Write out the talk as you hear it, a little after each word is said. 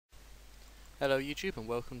Hello YouTube and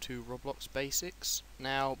welcome to Roblox Basics.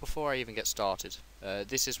 Now before I even get started,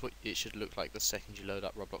 this is what it should look like the second you load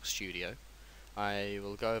up Roblox Studio. I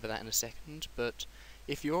will go over that in a second, but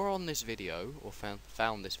if you're on this video, or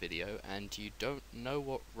found this video, and you don't know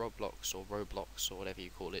what Roblox or Roblox or whatever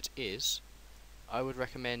you call it is, I would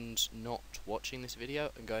recommend not watching this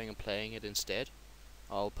video and going and playing it instead.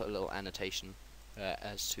 I'll put a little annotation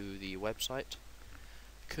as to the website,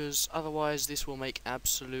 because otherwise this will make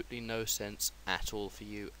absolutely no sense at all for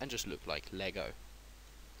you and just look like Lego.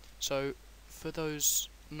 So for those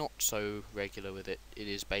not so regular with it, it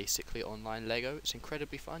is basically online Lego. It's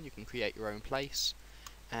incredibly fun. You can create your own place,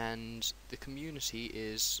 and the community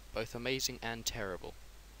is both amazing and terrible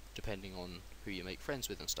depending on who you make friends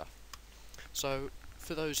with and stuff. So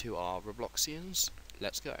for those who are Robloxians,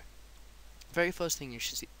 let's go. Very first thing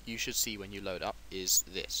you should see when you load up is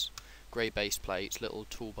this. Grey base plate, little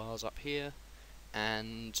toolbars up here,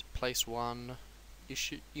 and place one.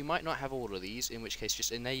 You might not have all of these, in which case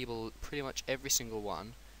just enable pretty much every single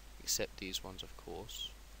one, except these ones of course.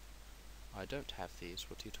 I don't have these,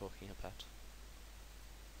 what are you talking about?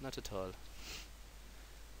 Not at all.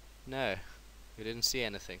 No, we didn't see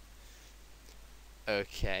anything.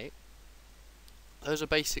 Okay. Those are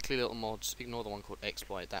basically little mods. Ignore the one called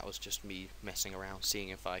exploit, that was just me messing around seeing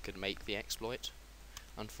if I could make the exploit.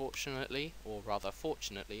 Unfortunately, or rather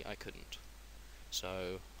fortunately, I couldn't.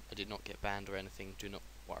 So, I did not get banned or anything, do not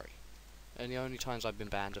worry. And the only times I've been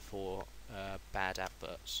banned are for bad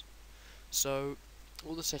adverts. So,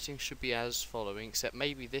 all the settings should be as following, except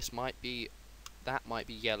maybe that might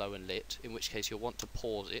be yellow and lit, in which case you'll want to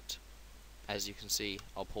pause it. As you can see,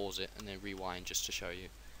 I'll pause it and then rewind just to show you.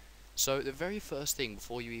 So, the very first thing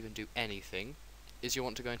before you even do anything is you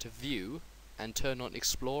want to go into View and turn on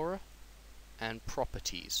Explorer and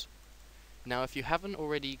Properties. Now if you haven't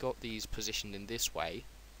already got these positioned in this way,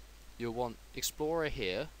 you'll want Explorer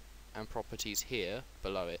here and Properties here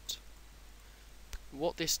below it.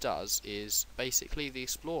 What this does is basically the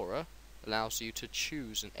Explorer allows you to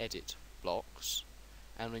choose and edit blocks,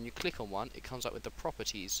 and when you click on one it comes up with the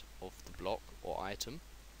properties of the block or item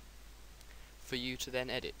for you to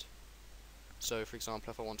then edit. So for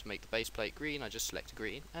example, if I want to make the base plate green, I just select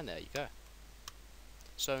green and there you go.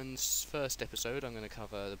 So in this first episode I'm going to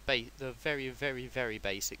cover the very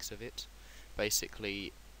basics of it.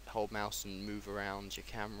 Basically hold mouse and move around your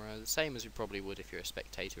camera, the same as you probably would if you're a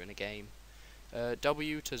spectator in a game.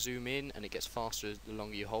 W to zoom in and it gets faster the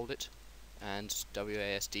longer you hold it, and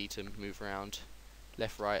WASD to move around.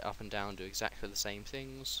 Left, right, up and down do exactly the same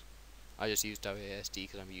things. I just use WASD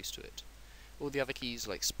because I'm used to it. All the other keys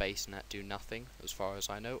like space and that do nothing as far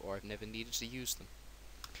as I know, or I've never needed to use them.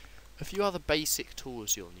 A few other basic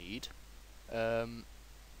tools you'll need.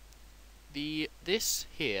 This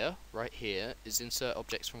here, right here, is insert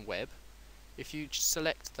objects from web. If you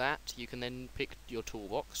select that, you can then pick your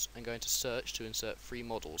toolbox and go into search to insert free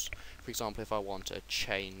models. For example, if I want a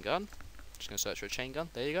chain gun, I'm just going to search for a chain gun,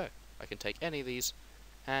 there you go. I can take any of these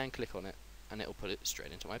and click on it, and it will put it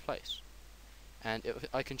straight into my place. And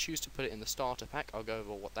I can choose to put it in the starter pack. I'll go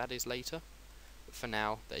over what that is later. But for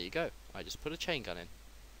now, there you go. I just put a chain gun in.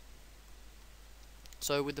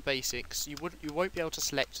 So with the basics, you won't be able to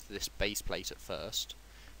select this base plate at first.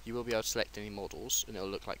 You will be able to select any models, and it'll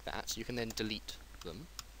look like that. So you can then delete them.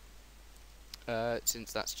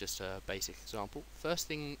 Since that's just a basic example. First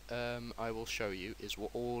thing I will show you is what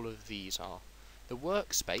all of these are. The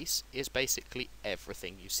workspace is basically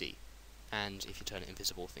everything you see, and if you turn it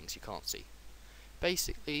invisible, things you can't see.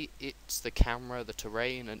 Basically, it's the camera, the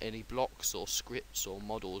terrain, and any blocks or scripts or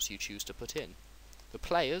models you choose to put in. The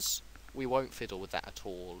players, we won't fiddle with that at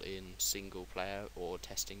all in single player or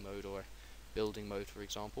testing mode or building mode, for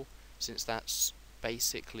example, since that's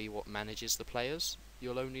basically what manages the players.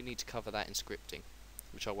 You'll only need to cover that in scripting,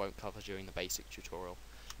 which I won't cover during the basic tutorial.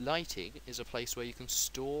 Lighting is a place where you can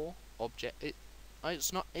store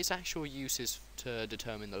its actual use is to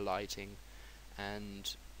determine the lighting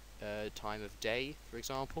and time of day, for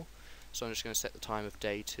example. So I'm just going to set the time of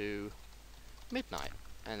day to midnight,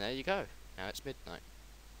 and there you go. Now it's midnight.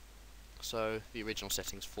 So the original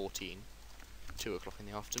setting's 14, 2 o'clock in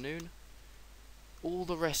the afternoon. All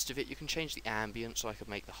the rest of it, you can change the ambience, so I could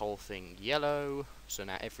make the whole thing yellow, so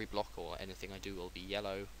now every block or anything I do will be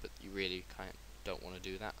yellow, but you really kind of don't want to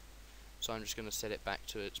do that. So I'm just going to set it back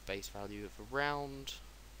to its base value of around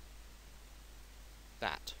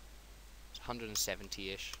that. It's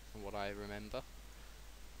 170-ish from what I remember.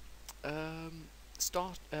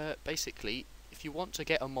 Basically, if you want to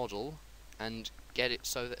get a model and get it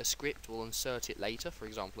so that a script will insert it later, for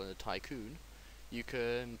example in a tycoon, you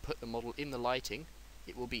can put the model in the lighting,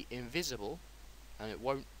 it will be invisible and it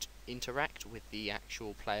won't interact with the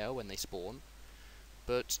actual player when they spawn,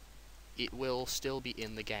 but it will still be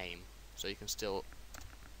in the game, so you can still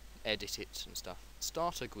edit it and stuff.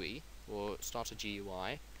 Starter GUI, or starter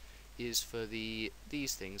GUI, is for these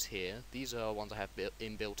things here. These are ones I have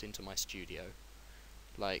inbuilt into my studio,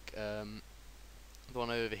 like the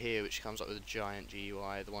one over here which comes up with a giant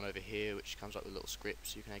GUI, the one over here which comes up with little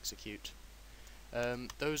scripts you can execute.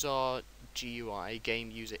 Those are GUI,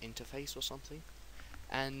 game user interface or something,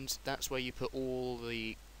 and that's where you put all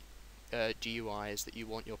the GUIs that you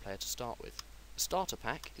want your player to start with. Starter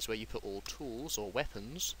pack is where you put all tools or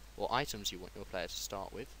weapons or items you want your player to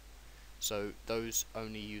start with, so those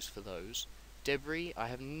only use for those. Debris, I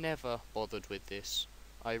have never bothered with this.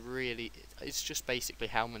 It's just basically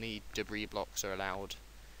how many debris blocks are allowed.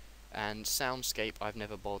 And soundscape, I've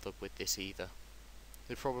never bothered with this either.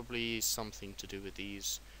 There probably is something to do with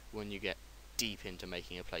these when you get deep into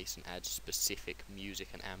making a place and add specific music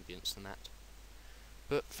and ambience and that.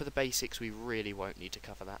 But for the basics, we really won't need to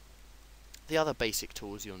cover that. The other basic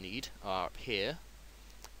tools you'll need are up here.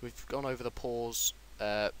 We've gone over the pause,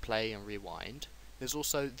 play and rewind. There's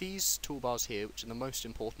also these toolbars here, which are the most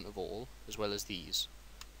important of all, as well as these.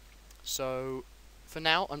 So, for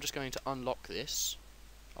now, I'm just going to unlock this.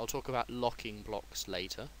 I'll talk about locking blocks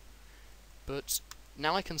later. But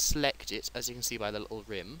now I can select it, as you can see by the little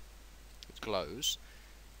rim. It glows.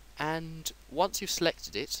 And once you've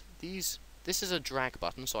selected it, this is a drag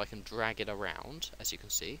button, so I can drag it around, as you can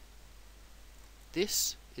see.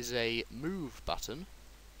 This is a move button,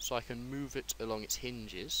 so I can move it along its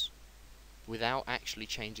hinges without actually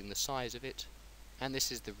changing the size of it. And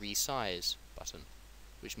this is the resize button,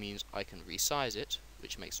 which means I can resize it,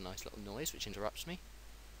 which makes a nice little noise which interrupts me,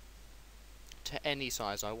 to any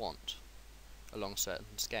size I want, along a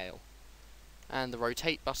certain scale. And the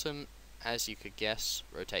rotate button, as you could guess,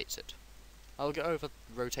 rotates it. I'll go over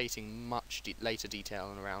rotating much later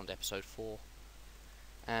detail in around episode 4.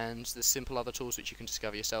 And there's simple other tools which you can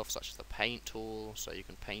discover yourself, such as the paint tool, so you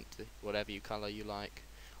can paint whatever colour you like.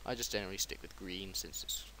 I just generally stick with green, since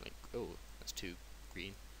it's like, oh, that's too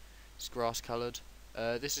green. It's grass coloured.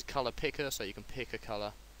 This is colour picker, so you can pick a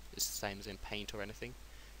colour. It's the same as in paint or anything.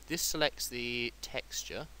 This selects the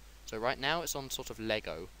texture. So right now it's on sort of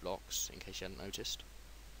Lego blocks, in case you hadn't noticed.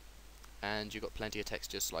 And you've got plenty of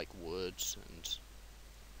textures like wood and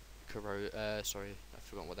sorry, I've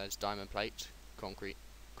forgotten what that is. Diamond plate, concrete,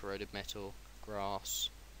 corroded metal, grass.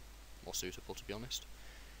 More suitable, to be honest.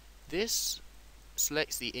 This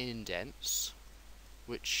selects the indents,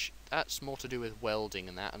 which that's more to do with welding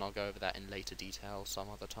and that, and I'll go over that in later detail some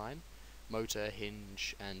other time. Motor,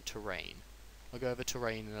 hinge, and terrain. I'll go over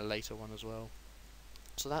terrain in a later one as well.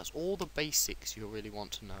 So that's all the basics you'll really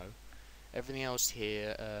want to know. Everything else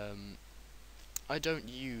here, I don't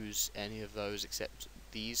use any of those except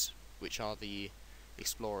these, which are the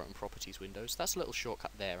Explorer and Properties windows. That's a little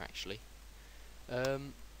shortcut there, actually.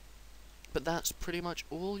 But that's pretty much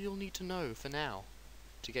all you'll need to know for now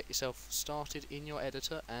to get yourself started in your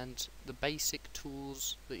editor, and the basic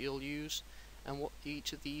tools that you'll use and what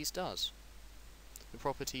each of these does. The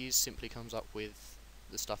Properties simply comes up with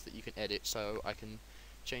the stuff that you can edit, so I can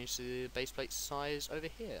change the base plate size over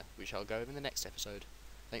here, which I'll go over in the next episode.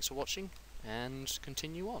 Thanks for watching, and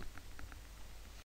continue on.